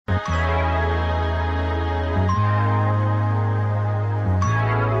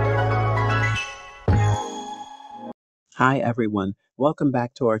Hi everyone, welcome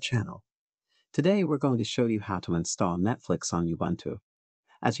back to our channel. Today we're going to show you how to install Netflix on Ubuntu.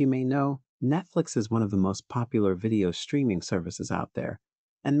 As you may know, Netflix is one of the most popular video streaming services out there,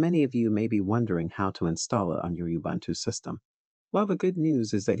 and many of you may be wondering how to install it on your Ubuntu system. Well, the good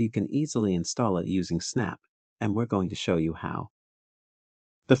news is that you can easily install it using Snap, and we're going to show you how.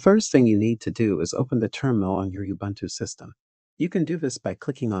 The first thing you need to do is open the terminal on your Ubuntu system. You can do this by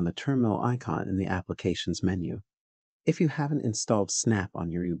clicking on the terminal icon in the Applications menu. If you haven't installed Snap on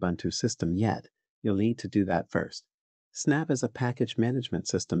your Ubuntu system yet, you'll need to do that first. Snap is a package management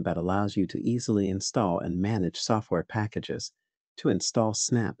system that allows you to easily install and manage software packages. To install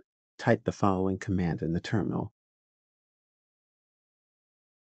Snap, type the following command in the terminal.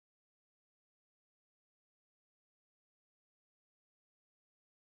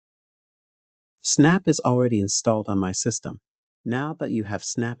 Snap is already installed on my system. Now that you have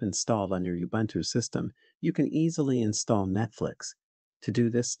Snap installed on your Ubuntu system, you can easily install Netflix. To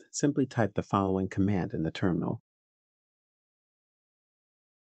do this, simply type the following command in the terminal.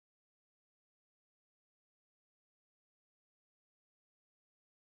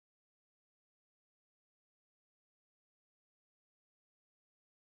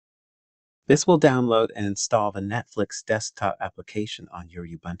 This will download and install the Netflix desktop application on your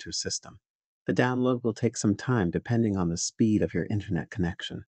Ubuntu system. The download will take some time depending on the speed of your internet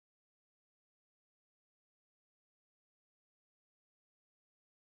connection.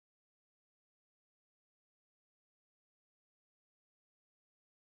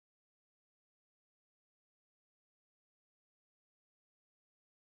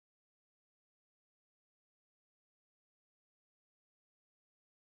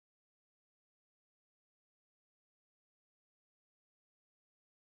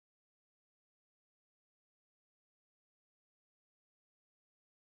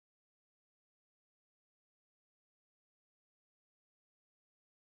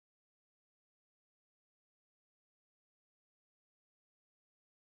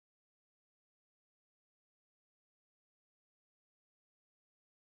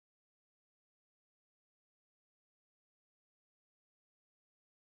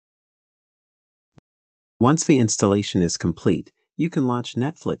 Once the installation is complete, you can launch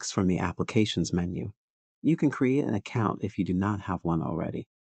Netflix from the Applications menu. You can create an account if you do not have one already.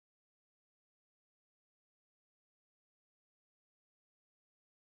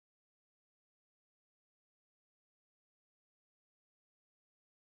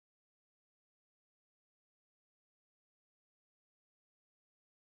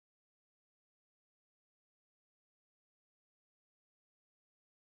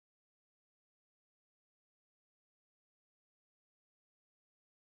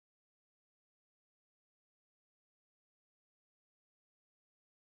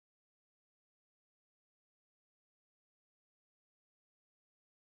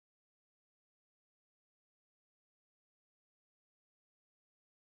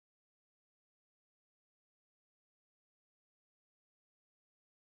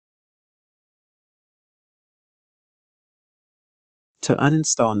 To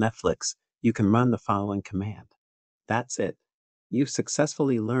uninstall Netflix, you can run the following command. That's it. You've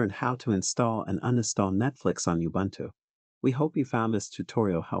successfully learned how to install and uninstall Netflix on Ubuntu. We hope you found this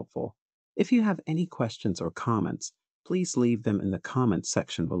tutorial helpful. If you have any questions or comments, please leave them in the comments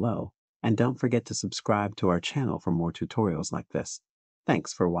section below. And don't forget to subscribe to our channel for more tutorials like this.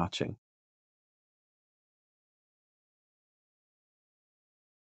 Thanks for watching.